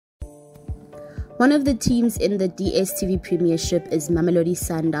One of the teams in the DStv Premiership is Mamelodi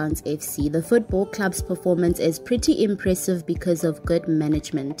Sundowns FC. The football club's performance is pretty impressive because of good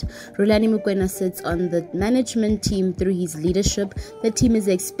management. Rhulani Mokwena sits on the management team. Through his leadership, the team is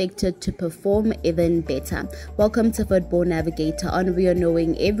expected to perform even better. Welcome to Football Navigator, on we are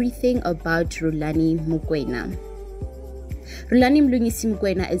knowing everything about Rhulani Mokwena. Rhulani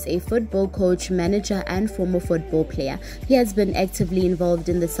Mokwena is a football coach, manager and former football player. He has been actively involved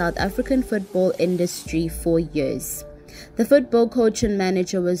in the South African football industry for years. The football coach and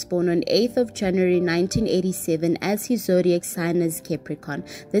manager was born on 8th of January 1987 as his zodiac sign is Capricorn.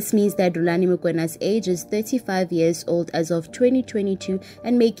 This means that Rhulani Mokwena's age is 35 years old as of 2022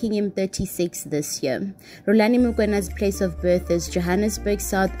 and making him 36 this year. Rhulani Mokwena's place of birth is Johannesburg,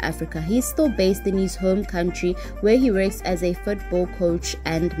 South Africa. He is still based in his home country where he works as a football coach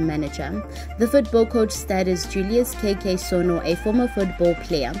and manager. The football coach dad is Julius KK Sono, a former football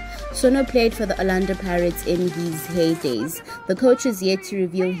player. Sono played for the Orlando Pirates in his heyday. The coach is yet to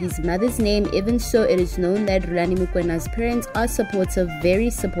reveal his mother's name. Even so, it is known that Rhulani Mokwena's parents are supportive,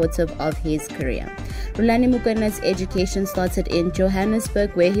 very supportive of his career. Rhulani Mokwena's education started in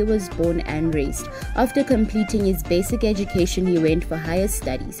Johannesburg, where he was born and raised. After completing his basic education, he went for higher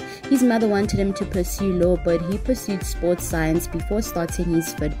studies. His mother wanted him to pursue law, but he pursued sports science before starting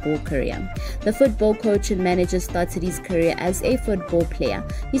his football career. The football coach and manager started his career as a football player.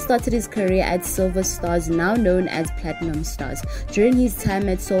 He started his career at Silver Stars, now known as Platinum Stars. During his time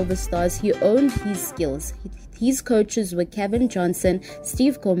at Silver Stars, he owned his skills. His coaches were Kevin Johnson,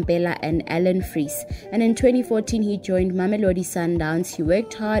 Steve Kombela and Alan Fries. And in 2014, he joined Mamelodi Sundowns. He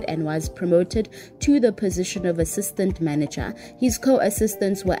worked hard and was promoted to the position of assistant manager. His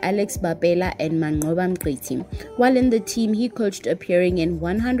co-assistants were Alex Babela and Manqoba Mqiti. While in the team, he coached, appearing in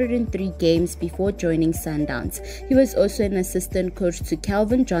 103 games before joining Sundowns. He was also an assistant coach to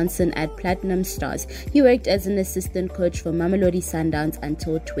Calvin Johnson at Platinum Stars. He worked as an assistant coach for Mamelodi Sundowns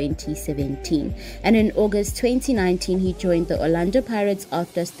until 2017. And in August 2019, he joined the Orlando Pirates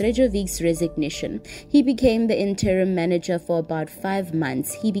after Strejovic's resignation. He became the interim manager for about 5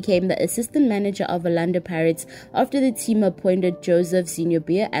 months. He became the assistant manager of Orlando Pirates after the team appointed Joseph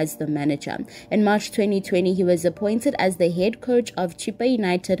Zinyobuya as the manager. In March 2020, he was appointed as the head coach of Chippa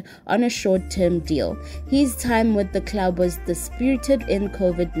United on a short-term deal. His time with the club was disputed in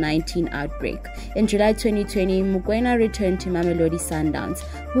COVID-19 outbreak. In July 2020, Mokwena returned to Mamelodi Sundowns.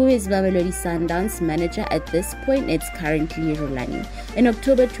 Who is Mamelodi Sundowns manager at this point? It's currently Rhulani. In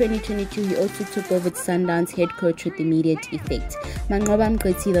October 2022, he also took over Sundowns head coach with immediate effect. Manqoba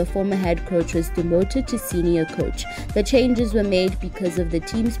Mqiti, the former head coach, was demoted to senior coach. The changes were made because of the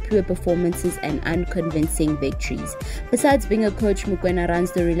team's poor performances and unconvincing victories. Besides being a coach, Mokwena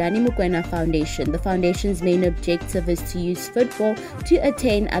runs the Rhulani Mokwena Foundation. The foundation's main objective is to use football to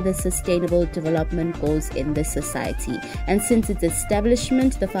attain other sustainable development goals in the society. And since its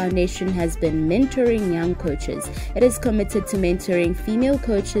establishment, the foundation has been mentoring young coaches. It is committed to mentoring female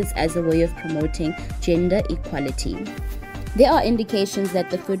coaches as a way of promoting gender equality. There are indications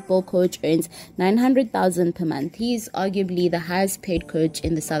that the football coach earns 900,000 per month. He is arguably the highest paid coach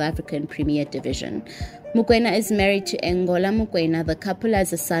in the South African Premier Division. Mokwena is married to Ngola Mokwena. The couple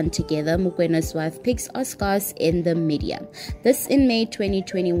has a son together. Mokwena's wife pics are scarce in the media. This in May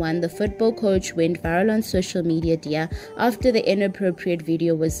 2021, the football coach went viral on social media after the inappropriate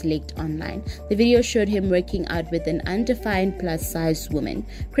video was leaked online. The video showed him working out with an undefined plus-size woman.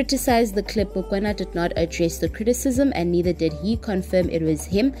 Criticized the clip, Mokwena did not address the criticism, and neither did he confirm it was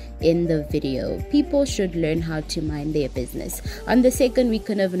him in the video. People should learn how to mind their business. On the second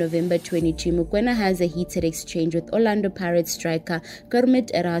weekend of November 22, Mokwena has a heated exchange with Orlando Pirates striker Kermit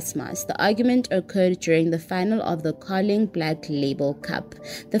Erasmus. The argument occurred during the final of the Carling Black Label Cup.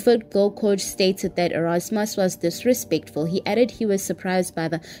 The football coach stated that Erasmus was disrespectful. He added he was surprised by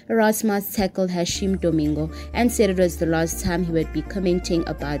the Erasmus tackled Hashim Domingo and said it was the last time he would be commenting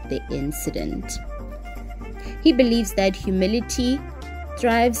about the incident. He believes that humility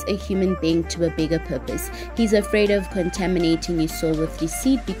drives a human being to a bigger purpose. He's afraid of contaminating his soul with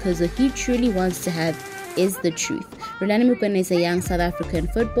deceit because all he truly wants to have is the truth. Rhulani Mokwena is a young South African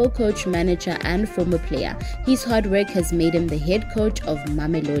football coach, manager and former player. His hard work has made him the head coach of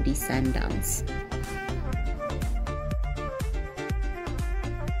Mamelodi Sundowns.